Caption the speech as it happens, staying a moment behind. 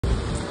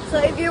So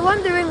if you're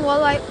wondering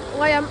why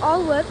I'm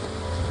all wet,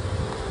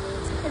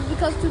 it's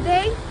because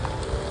today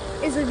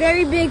is a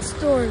very big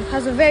storm,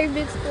 has a very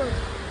big storm.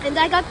 And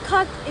I got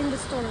caught in the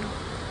storm.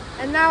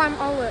 And now I'm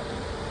all wet.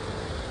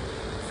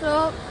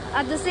 So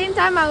at the same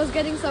time I was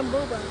getting some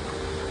boba.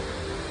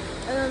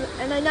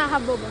 And I now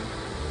have boba.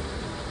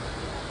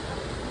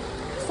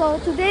 So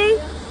today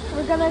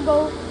we're gonna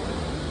go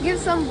give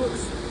some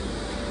books.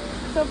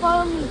 So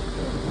follow me.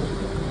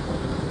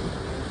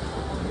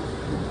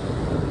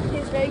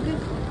 It's very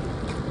good.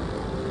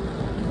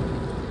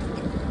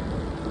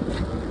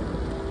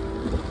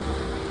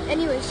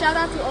 Anyway, shout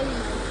out to all of you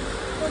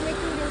for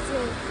making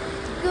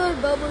this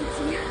good bubble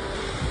tea.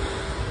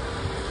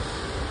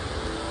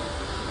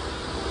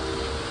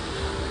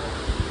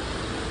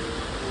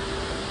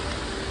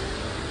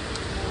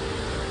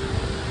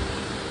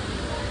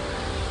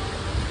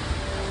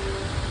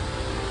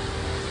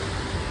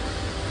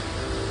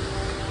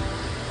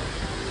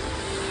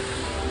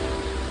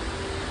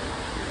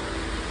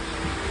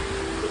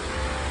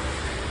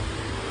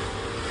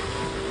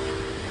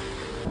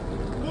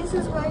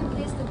 This is where I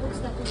place the books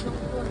that we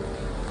don't want,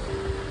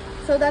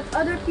 so that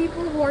other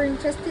people who are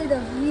interested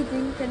in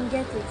reading can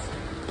get it.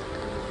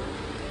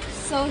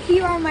 So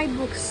here are my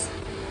books.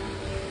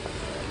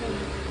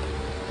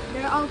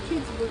 They're all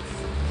kids' books.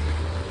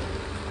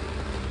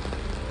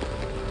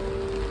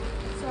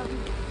 So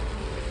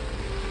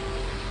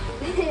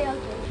okay.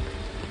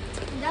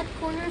 That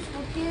corner is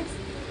for kids.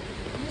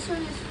 This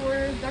one is for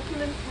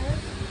document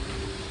cards.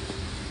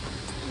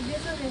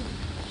 This one is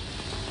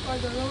for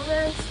the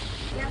romance.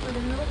 Yeah, for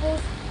the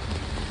novels.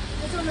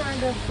 This one are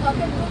the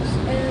pocket books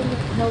and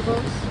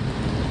novels.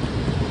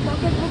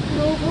 Pocket book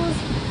novels.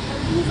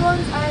 And these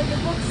ones are the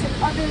books in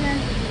other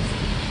languages.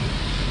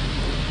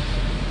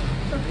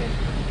 Okay.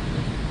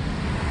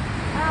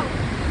 Ow.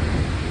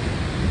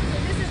 So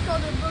this is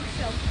called a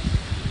bookshelf.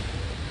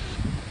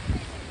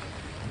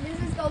 This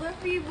is called a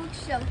free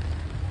bookshelf.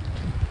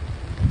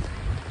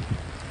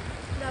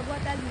 La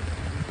boîte à livres.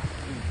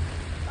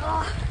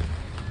 Oh.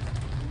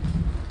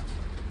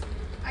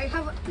 I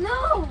have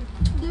no!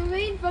 The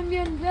rain from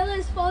your umbrella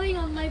is falling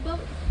on my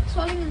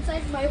falling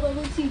inside my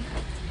bubble tea.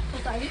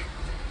 Okay.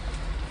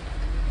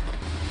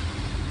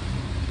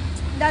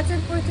 That's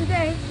it for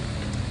today.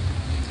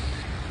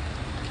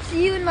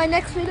 See you in my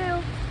next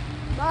video.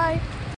 Bye.